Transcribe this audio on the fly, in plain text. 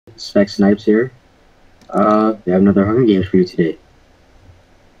Speck Snipes here. We have another Hunger Games for you today.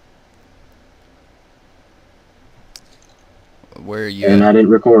 Where are you And at? I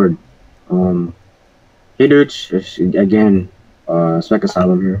didn't record. Hey dudes, again, Speck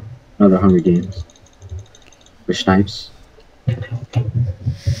Asylum here. Another Hunger Games. For Snipes.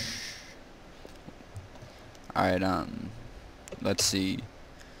 Alright, let's see.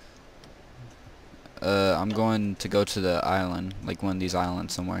 I'm going to go to the island, like one of these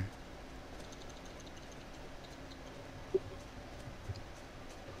islands somewhere.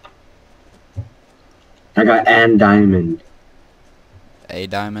 I got and diamond. A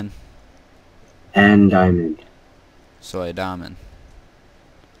diamond? And diamond. So a diamond.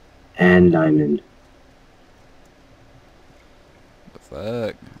 And diamond. The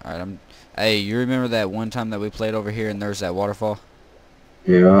fuck? Alright, Hey, you remember that one time that we played over here and there's that waterfall?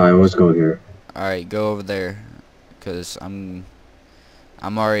 Yeah, I always go here. Alright, go over there. Cause I'm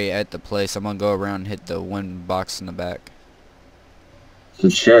already at the place. I'm gonna go around and hit the one box in the back. So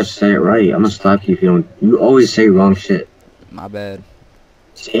chef, say it right. I'm gonna slap you if you don't. You always say wrong shit. My bad.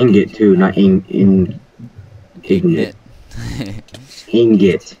 It's ingot too, not ignorant. Ignit.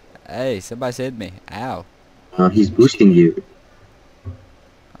 Ingot. Hey, somebody said me. Ow. He's boosting you.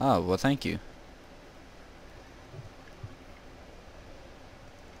 Oh, well thank you.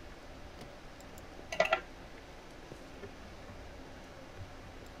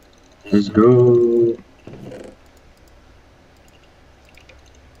 Let's go.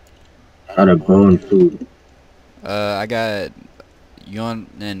 Got a bow and food. I got you on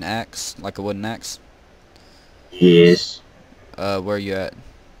an axe, like a wooden axe. Yes. Where you at?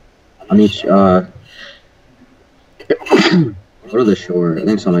 I need go to the shore. I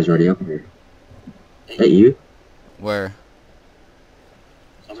think somebody's already up here. Is that you? Where?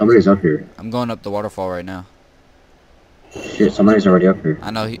 Somebody's up here. I'm going up the waterfall right now. Shit, somebody's already up here.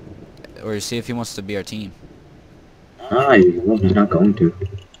 I know or see if he wants to be our team. Well, he's not going to.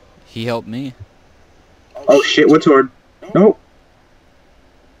 He helped me. Oh shit, what sword? Nope.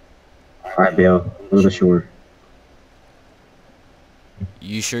 Alright, Bale. Go to the shore.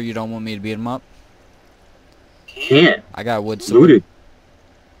 You sure you don't want me to beat him up? Can't. I got a wood sword. Looted.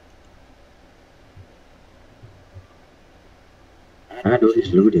 I know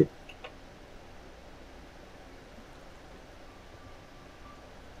he's looted.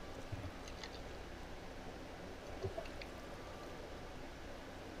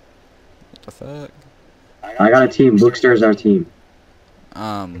 What the fuck? I got a team. Bookster's our team.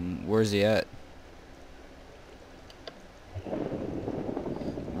 Where's he at?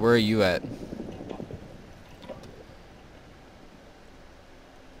 Where are you at?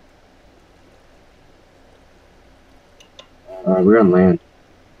 We're on land.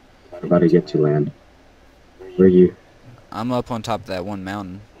 We're about to get to land. Where are you? I'm up on top of that one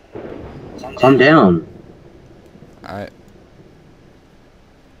mountain. Calm down. Alright.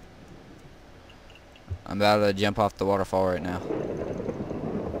 I'm about to jump off the waterfall right now.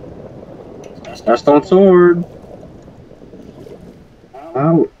 That's stone sword.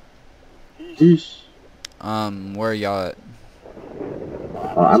 Ow. Jeez. Where are y'all at?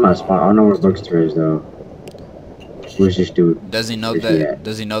 I'm at a spot. I don't know where Bookster is though. Where's this dude? Does he know Where's he at?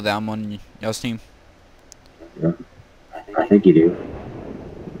 Does he know that I'm on y'all's team? Yeah. I think you do.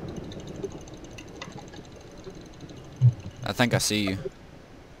 I think I see you.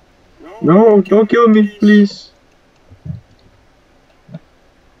 No, don't kill me, please.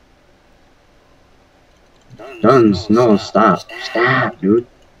 Guns, no, stop. Stop, dude.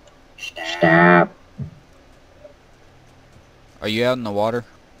 Stop. Are you out in the water?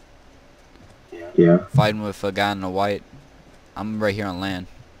 Yeah. Fighting with a guy in the white? I'm right here on land.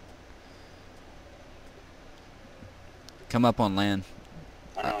 Come up on land.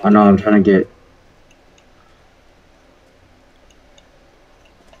 I know, I'm trying to get...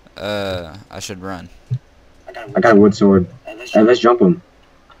 I should run. I got a wood sword. Hey, let's jump him.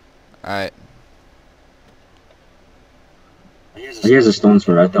 Alright. He has a stone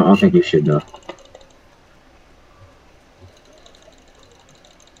sword. I don't think you should though.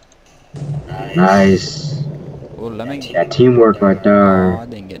 Nice. Oh, let me... Yeah, teamwork right Oh, there. I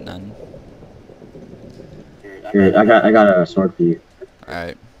didn't get none. Here, I got a sword for you.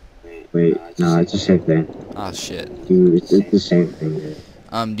 Alright. Wait, no, it's the same thing. Oh, shit. Dude, it's the same thing, dude.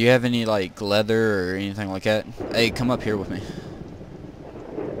 Do you have any, like, leather or anything like that? Hey, come up here with me.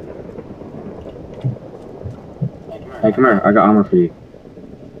 Hey, come here. I got armor for you.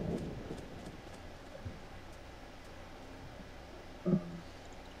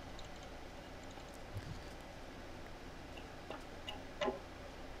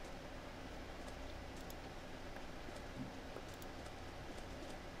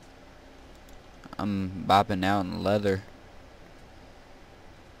 I'm bopping out in leather.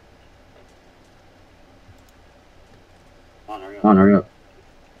 Come on, hurry up.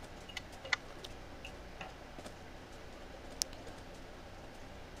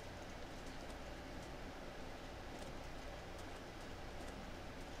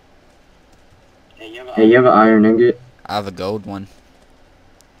 Hey, you have an iron ingot? I have a gold one.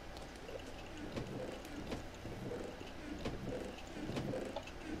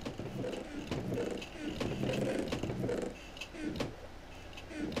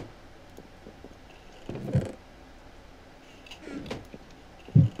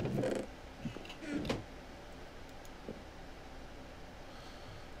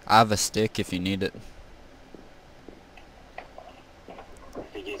 I have a stick if you need it.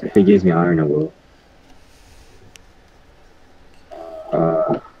 If he gives me iron, I will.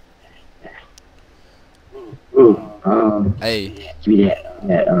 Hey, give me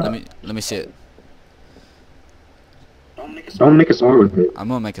that. let me see it. Don't make a sword with it. I'm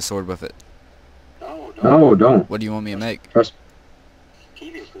gonna make a sword with it. No, don't. What do you want me to make? Trust.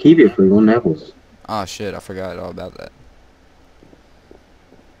 Keep it for golden apples. Oh shit, I forgot all about that.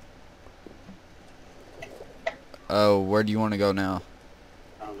 Oh, where do you want to go now?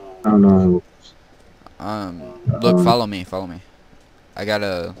 I don't know. Look, follow me, follow me. I got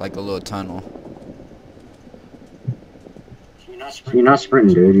a little tunnel. You're not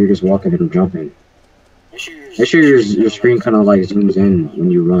sprinting, dude. You're just walking and jumping. Make sure your screen kind of like zooms in when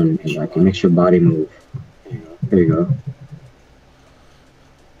you run, and like it makes your body move. There you go.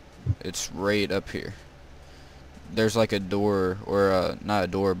 It's right up here. There's like a door, or not a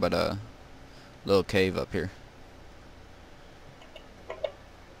door, but a little cave up here.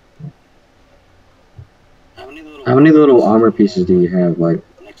 How many little armor pieces do you have, like,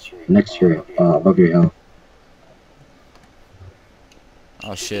 next to your, above your health?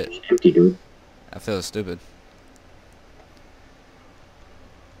 Oh shit. Empty, dude. I feel stupid.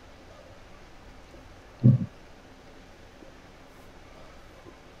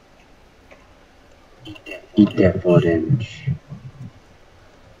 Eat that fall damage.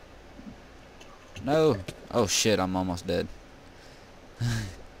 No. Oh shit, I'm almost dead.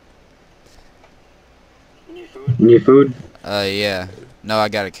 Need food? Yeah. No, I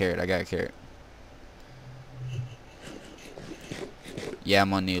got a carrot. I got a carrot. Yeah,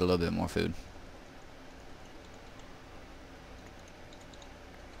 I'm gonna need a little bit more food.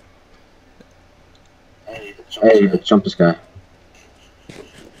 Hey, let's jump this guy.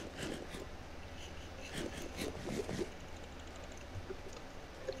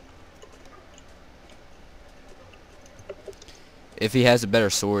 If he has a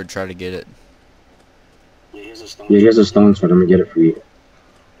better sword, try to get it. Yeah, here's a stone sword. I'm gonna get it for you.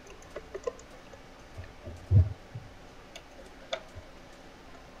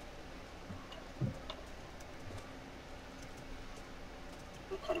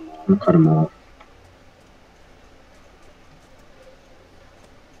 I'm gonna cut him off.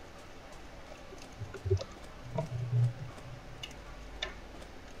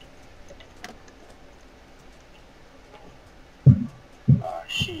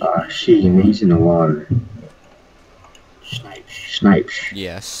 Shit, man, he's in the water. Snipes.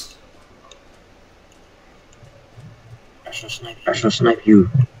 Yes. I shall snipe you.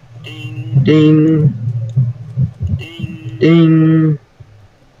 Ding. Ding.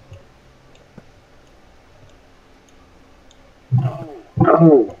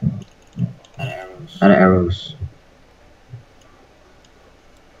 Oh. Out of arrows.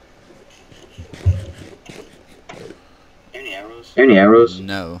 Any arrows?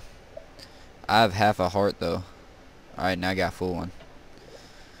 No. I have half a heart though. Alright, now I got a full one.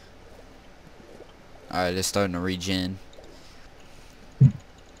 Alright, it's starting to regen.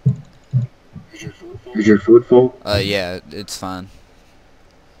 Is your food full? Yeah, it's fine.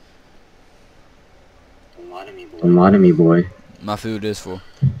 Don't lie to me, boy. My food is full.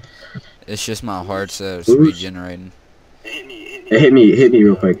 It's just my hearts that's regenerating. Hit me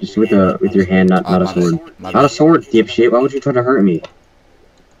real quick, just with your hand, not a sword. Not a sword, dipshit. Why would you try to hurt me?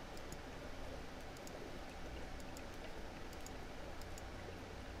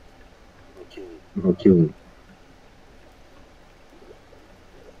 I'm gonna kill him.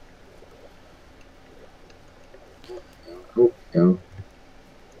 Oh, no.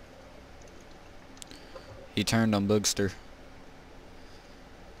 He turned on Boogster.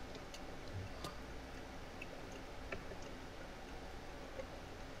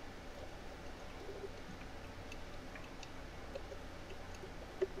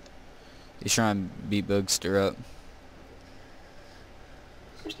 He's trying to beat Boogster up.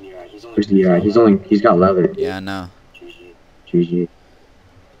 He's got leather. Yeah, I know. GG.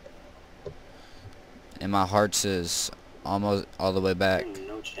 And my hearts is almost all the way back.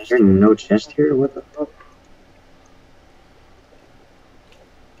 There's no chest here? What the fuck?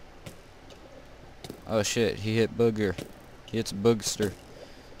 Oh shit, he hit Booger. He hits Boogster.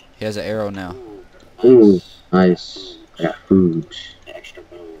 He has an arrow now. Ooh, nice. I got food.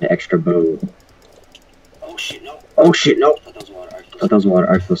 The extra bow. Oh shit, no. Oh shit, no. I thought that was water.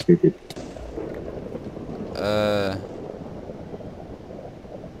 I feel stupid.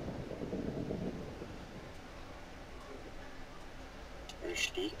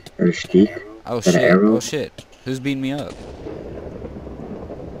 Steak. Oh shit, oh shit. Who's beating me up?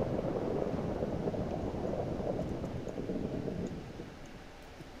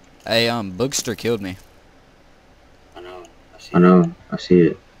 Hey, Boogster killed me. I know. I see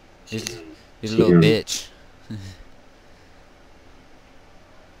it. He's a little bitch.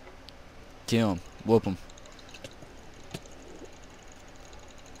 Kill him. Whoop him.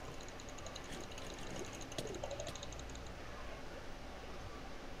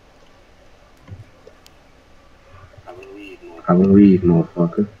 I will leave,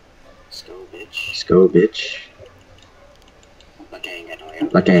 motherfucker. Skull, bitch.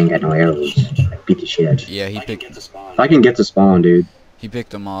 Like I ain't got no arrows. I beat the shit out of you. Yeah, he picked. If I can get to spawn, dude. He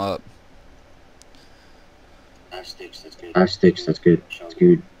picked them all up. 5 sticks, that's good. That's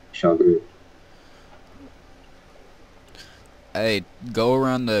good. Shot good. Hey, go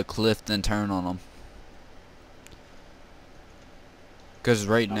around the cliff and turn on them. Cause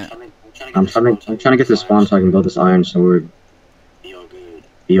right now, I'm trying to get to spawn so I can build this iron sword.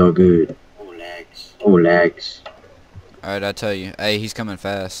 Be all good. Oh, lags. alright, I tell you. Hey, he's coming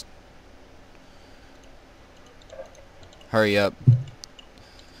fast. Hurry up.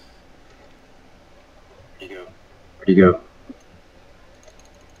 Where'd he go?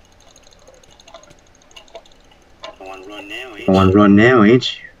 I want to run now,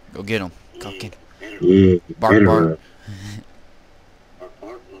 ain't you? Go get him. Go get him. Yeah, you Bark, better bark. run.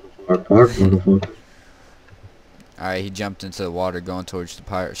 Bark, motherfucker. Alright, he jumped into the water going towards the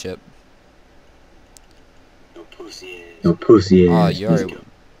pirate ship. No pussy Oh, ass. you already...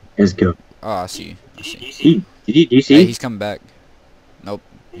 Let's go. Oh, I see you. I see. Do you see? Hey, he's coming back. Nope.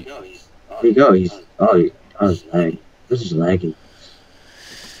 There you go. He's... Oh, I was lagging. This is lagging.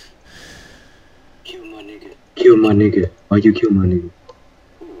 Kill my nigga. Why you kill my nigga?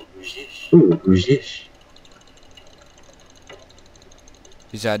 Ooh, who's this?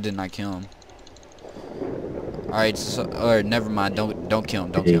 He said I did not kill him. Alright, so, or never mind. Don't kill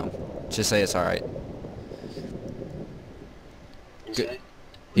him. Don't kill him. Just say it's alright.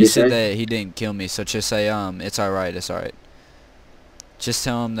 He said that he didn't kill me, so just say it's alright. It's alright. Just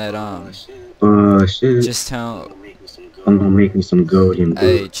tell him that shit. Just tell. I'm gonna make me some golden.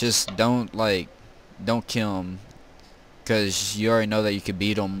 Hey, just don't kill him, cause you already know that you could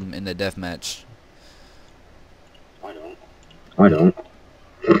beat him in the deathmatch. I don't.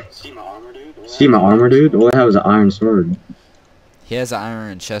 See my armor, dude? All I have is an iron sword. He has an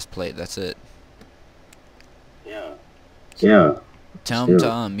iron chest plate. That's it. Yeah. Tell him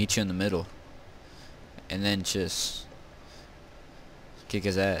to meet you in the middle, and then just kick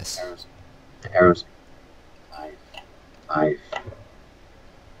his ass. Arrows. 5.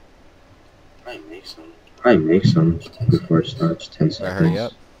 Probably make some before it starts. 10 seconds. Hurry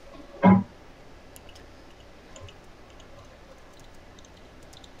up.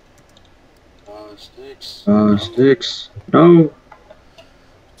 Sticks. No.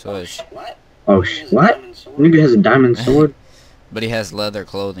 So it's, Oh, what? Nigga has a diamond sword? but he has leather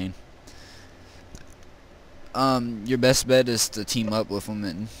clothing. Your best bet is to team up with him,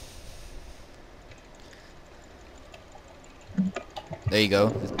 and there you go.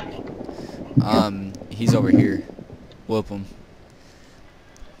 He's over here. Whoop him.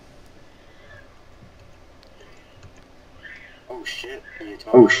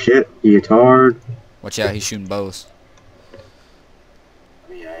 Oh shit, leotard. Watch out, he's shooting bows.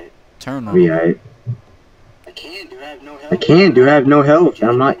 Turn on Be him. alright. I can't, dude. I have no health.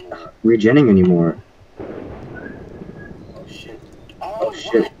 I'm not regenning anymore. Oh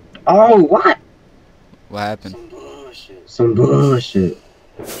shit. Oh, what? What happened? Some bullshit.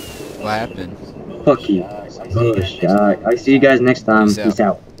 What happened? Fuck you. Some bullshit. Alright, I see you guys next time. Peace out. Peace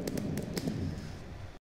out.